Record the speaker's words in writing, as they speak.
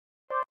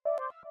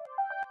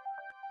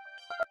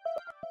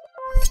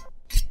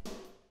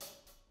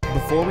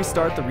Before we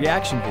start the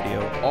reaction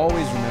video,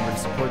 always remember to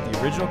support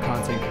the original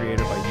content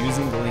creator by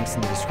using the links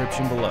in the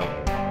description below.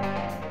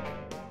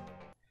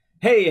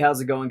 Hey, how's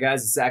it going,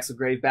 guys? It's Axel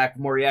back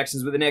with more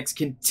reactions with the next,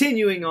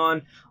 continuing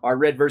on our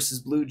Red vs.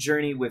 Blue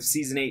journey with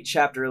Season 8,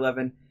 Chapter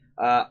 11.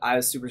 I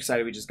was super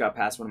excited. We just got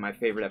past one of my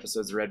favorite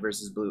episodes of Red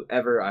vs. Blue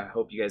ever. I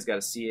hope you guys got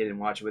to see it and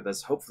watch it with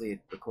us. Hopefully it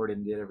recorded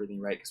and did everything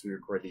right, because we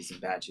record these in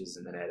batches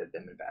and then edit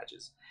them in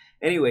batches.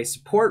 Anyway,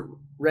 support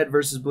Red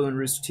vs. Blue and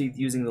Rooster Teeth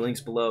using the links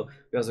below.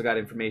 We also got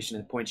information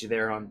to point you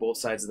there on both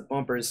sides of the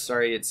bumpers.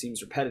 Sorry it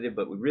seems repetitive,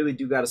 but we really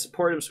do got to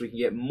support them so we can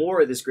get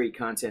more of this great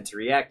content to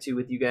react to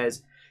with you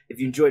guys. If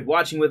you enjoyed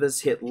watching with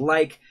us, hit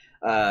like,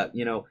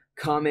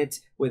 comment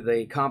with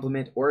a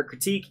compliment or a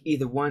critique,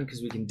 either one,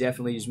 because we can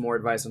definitely use more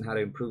advice on how to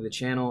improve the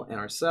channel and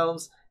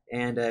ourselves.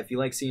 And if you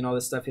like seeing all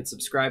this stuff, hit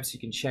subscribe so you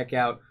can check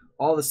out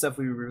all the stuff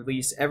we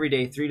release every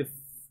day, three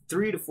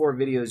to four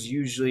videos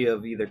usually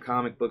of either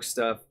comic book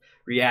stuff,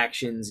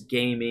 reactions,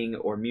 gaming,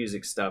 or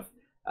music stuff.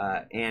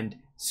 And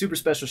super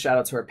special shout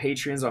out to our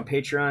Patreons on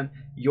Patreon.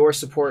 Your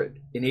support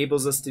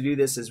enables us to do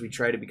this as we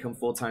try to become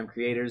full-time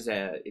creators.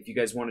 If you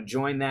guys want to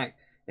join that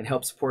and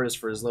help support us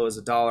for as low as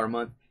 $1 a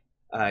month,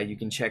 you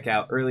can check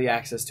out early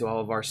access to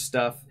all of our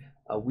stuff,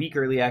 a week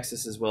early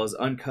access, as well as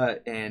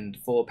uncut and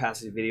full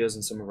opacity videos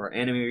and some of our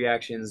anime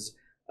reactions,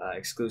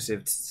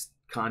 exclusive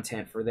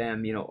content for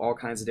them, all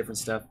kinds of different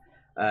stuff.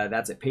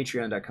 That's at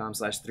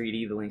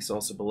patreon.com/3D. The link's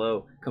also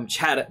below. Come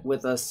chat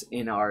with us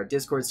in our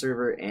Discord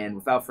server. And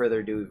without further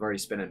ado, we've already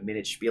spent a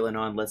minute spieling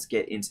on. Let's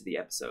get into the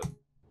episode.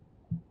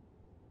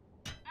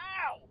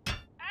 Ow!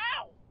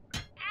 Ow!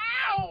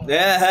 Ow!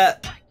 Yeah.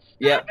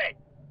 Stop it!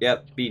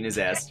 Yep. Beating his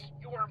ass.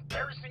 You are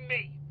embarrassing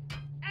me!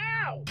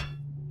 Ow!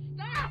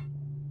 Stop!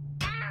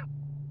 Ow!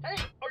 Hey,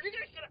 are you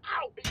gonna get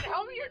ow? Are you gonna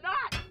help me or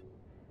not?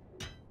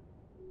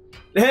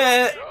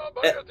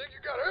 Buddy, I think you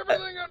got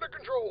everything under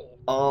control.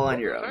 All on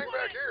your own. Hang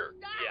back here.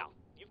 Yeah,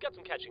 you've got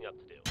some catching up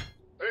to do.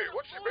 Hey,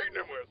 what's she beating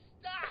him with?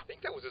 Stop! I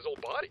think that was his old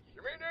body.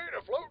 You mean there ain't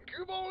a floating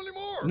cue ball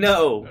anymore?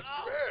 No. That's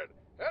too bad.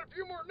 Had a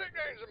few more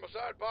nicknames in my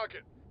side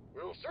pocket.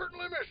 We'll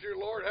certainly miss you,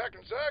 Lord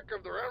Hackensack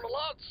of the Round of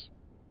Lots.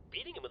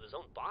 Beating him with his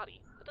own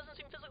body? That doesn't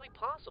seem physically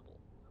possible.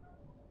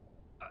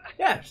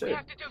 Yeah, We sure.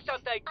 have to do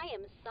something! I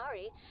am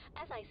sorry.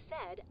 As I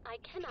said, I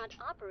cannot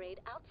operate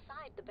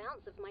outside the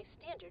bounds of my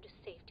standard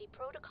safety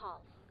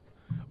protocols.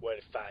 What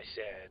if I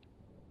said...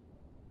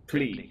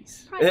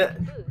 Please. Private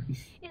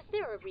Caboose, is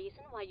there a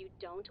reason why you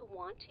don't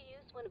want to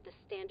use one of the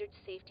standard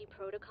safety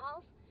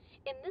protocols?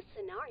 In this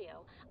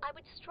scenario, I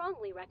would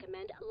strongly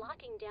recommend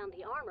locking down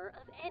the armor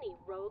of any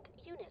rogue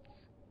units.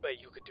 Wait,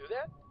 you could do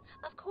that?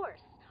 Of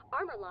course,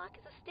 armor lock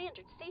is a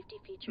standard safety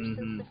feature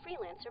since the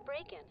freelancer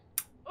break-in.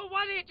 Oh,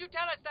 why didn't you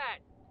tell us that?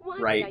 Why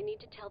Right. did I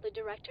need to tell the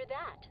director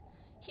that?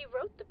 He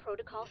wrote the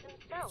protocol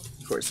himself.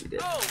 Of course he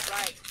did. Oh,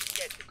 right.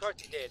 Yes, of course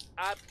you did.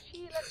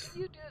 Sheila, can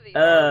you do the...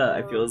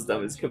 I feel as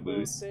dumb as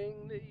Caboose.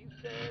 thing that you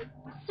said?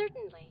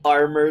 Certainly.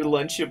 Armor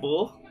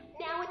lunchable.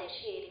 Now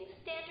initiating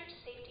standard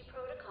safety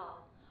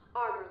protocol.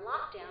 Armor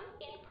lockdown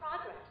in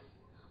progress.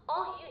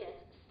 All units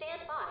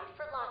stand by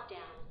for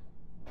lockdown.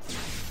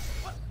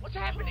 What's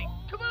happening?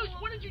 Caboose,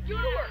 what did you do to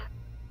her?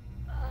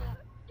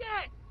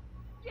 Yes!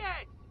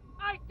 Yes!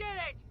 I did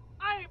it!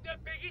 I am the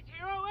biggest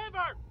hero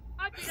ever!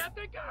 I beat up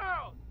the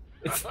girl!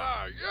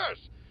 Ah, yes.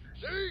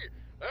 See?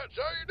 That's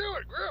how you do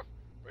it, Griff.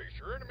 Face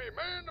your enemy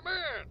man to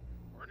man.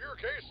 Or in your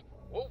case,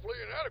 woefully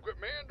inadequate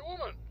man to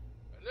woman.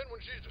 And then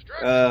when she's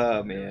distracted, Oh,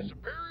 use man.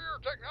 superior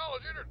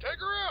technology to take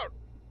her out.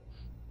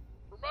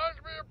 Reminds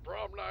me of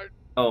prom night.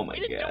 Oh my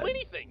We didn't god. do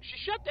anything. She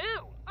shut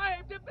down. I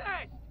am the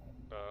best!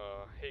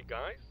 Hey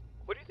guys,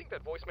 what do you think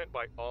that voice meant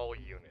by all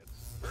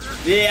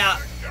units? Yeah,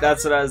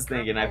 that's what I was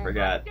thinking. I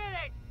forgot. Did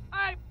it!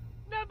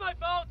 Not my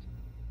fault!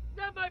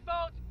 Not my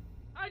fault!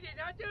 I did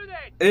not do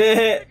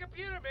this! The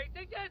computer made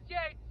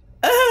suggestions!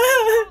 The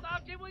old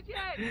option was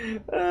yes!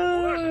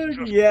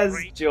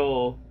 Yes,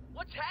 Joel.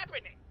 What's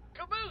happening?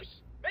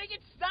 Caboose! Make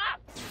it stop!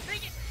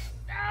 Make it...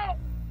 Ow!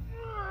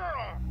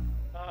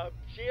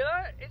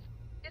 Sheila,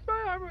 is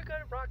my armor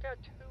gonna rock out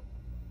too?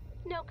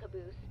 No,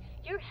 Caboose.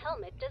 Your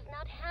helmet does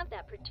not have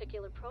that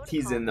particular protocol.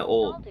 He's in the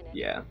installed old, in it.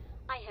 yeah.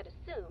 I had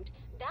assumed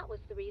that was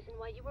the reason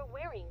why you were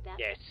wearing that.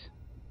 Yes.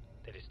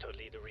 That is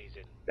totally the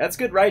reason. That's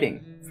good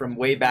writing from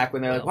way back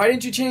when they're like, why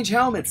didn't you change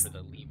helmets? For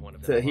the leave one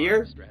of To them here?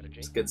 alive strategy.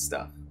 It's good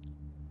stuff.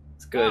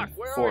 It's good Doc,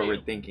 where are forward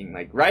you? thinking.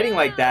 Like, writing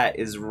like that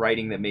is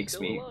writing that makes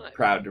Still me alive.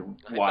 proud to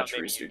I watch thought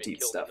maybe Rooster you'd been Teeth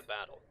killed stuff. in the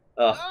battle.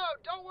 Ugh. Oh,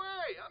 don't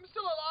worry. I'm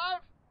still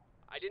alive.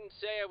 I didn't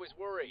say I was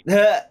worried.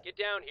 I Get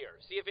down here.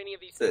 See if any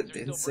of these things are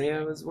didn't still say I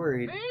breathing. was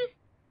worried. Me?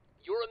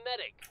 You're a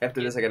medic.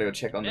 After this, I gotta go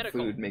check on the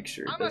Medical. food, make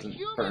sure it I'm a doesn't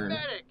human burn.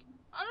 medic.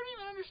 I don't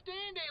even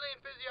understand alien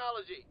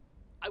physiology.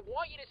 I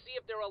want you to see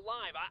if they're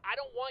alive. I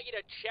don't want you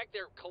to check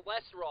their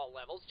cholesterol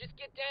levels. Just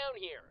get down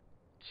here.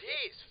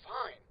 Jeez,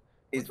 fine.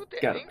 It's with the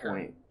got a anger?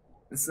 point.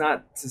 It's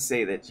not to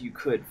say that you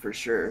could for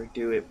sure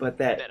do it, but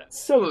that Meta,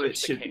 some of it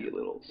search the should be camp. a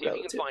little See if you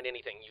relative. can find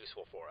anything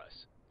useful for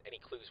us. Any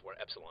clues where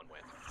Epsilon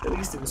went. At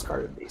least it was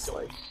carbon based, Don't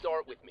like.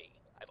 start with me.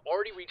 I've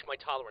already reached my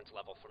tolerance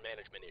level for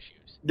management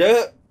issues.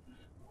 Duh.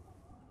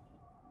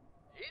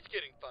 He's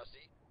getting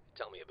fussy.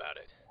 Tell me about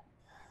it.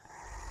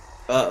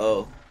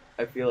 Uh-oh.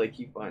 I feel like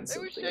you find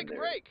Maybe we something should take in a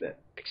there. break.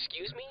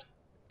 Excuse me?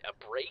 A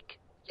break?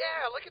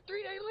 Yeah, like a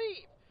 3-day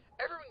leave.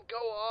 Everyone go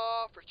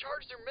off,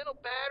 recharge their mental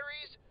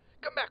batteries,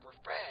 come back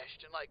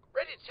refreshed and like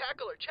ready to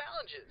tackle our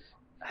challenges.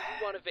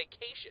 We want a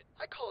vacation.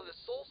 I call it a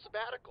soul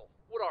sabbatical.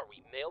 What are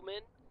we,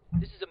 mailmen?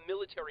 This is a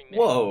military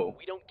mission. Whoa.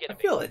 We don't get I a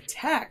feel vacation.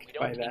 attacked We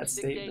don't by take that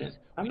sick statement. days.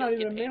 I'm We not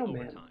don't even a get paid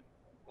mailman. overtime.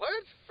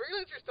 What?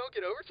 Freelancers don't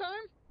get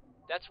overtime?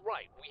 That's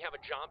right. We have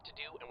a job to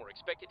do, and we're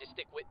expected to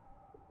stick with...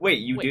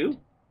 Wait, you Wait. do?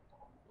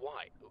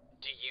 Why?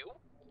 Do you?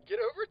 Get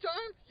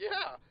overtime?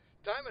 Yeah.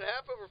 Time and a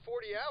half over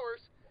 40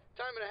 hours.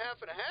 Time and a half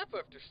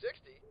after 60.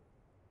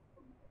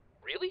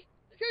 Really?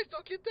 You guys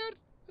don't get that?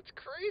 That's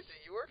crazy.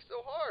 You work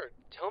so hard.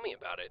 Tell me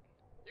about it.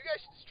 You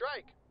guys should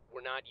strike.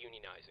 We're not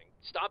unionizing.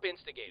 Stop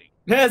instigating.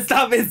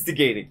 Stop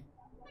instigating.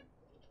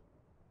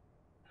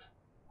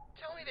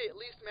 Tell me they at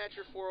least match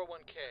your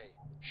 401k.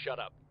 Shut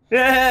up.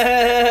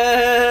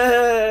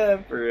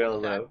 For real,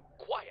 though.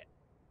 Quiet.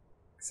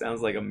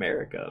 Sounds like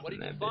America up What in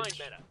did you that find, bitch.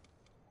 Meta?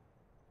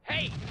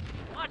 Hey!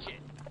 Watch it!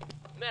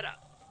 Meta,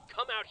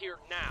 come out here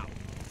now.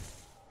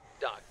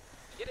 Doc,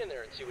 get in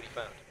there and see what he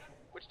found.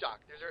 Which doc?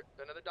 Is there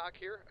another doc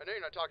here? I know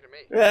you're not talking to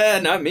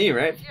me. Not me,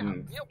 right? Yeah, Hmm, you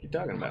know, what you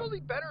talking about? probably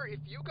better if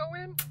you go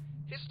in.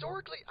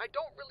 Historically, I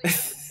don't really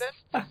have the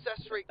best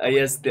success rate.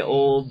 Yes, the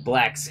old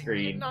black They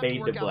screen. did not Fade to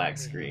work out black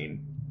for me.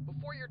 screen.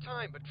 Before your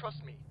time, but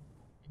trust me,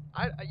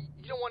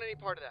 you don't want any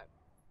part of that.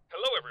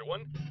 Hello,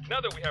 everyone.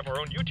 Now that we have our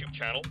own YouTube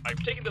channel, I've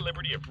taken the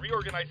liberty of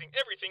reorganizing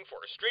everything for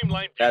a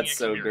streamlined viewing That's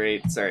so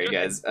experience. great. Sorry,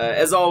 guys.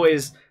 As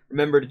always,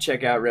 remember to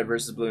check out Red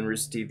vs. Blue and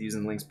Rooster Teeth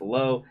using the links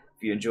below.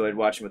 If you enjoyed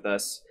watching with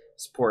us,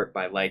 support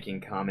by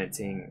liking,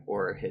 commenting,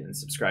 or hitting the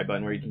subscribe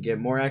button where you can get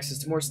more access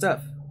to more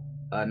stuff.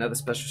 Another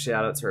special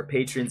shout out to our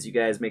patrons. You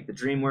guys make the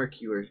dream work.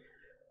 You are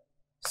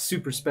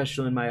super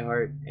special in my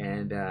heart.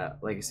 And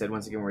like I said,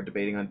 once again, we're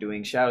debating on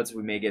doing shout outs.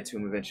 We may get to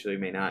them eventually,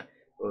 we may not.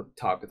 We'll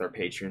talk with our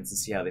patrons and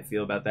see how they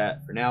feel about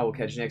that. For now, we'll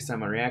catch you next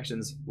time on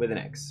ReaXtions with an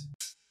X.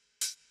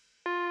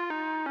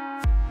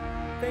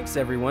 Thanks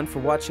everyone for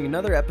watching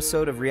another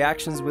episode of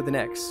ReaXtions with an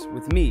X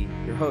with me,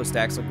 your host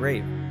Axel.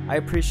 I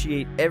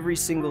appreciate every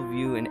single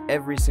view and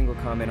every single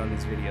comment on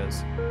these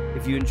videos.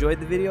 If you enjoyed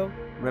the video,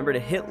 remember to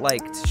hit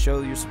like to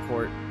show your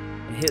support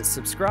and hit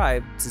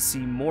subscribe to see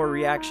more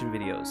reaction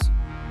videos.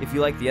 If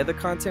you like the other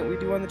content we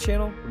do on the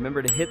channel,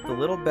 remember to hit the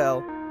little bell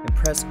and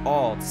press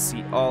all to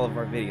see all of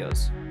our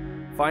videos.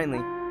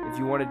 Finally, if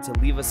you wanted to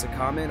leave us a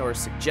comment or a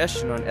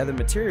suggestion on other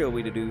material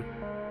we to do,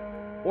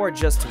 or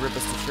just to rip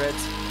us to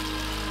shreds,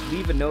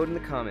 leave a note in the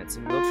comments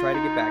and we'll try to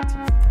get back to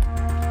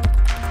you.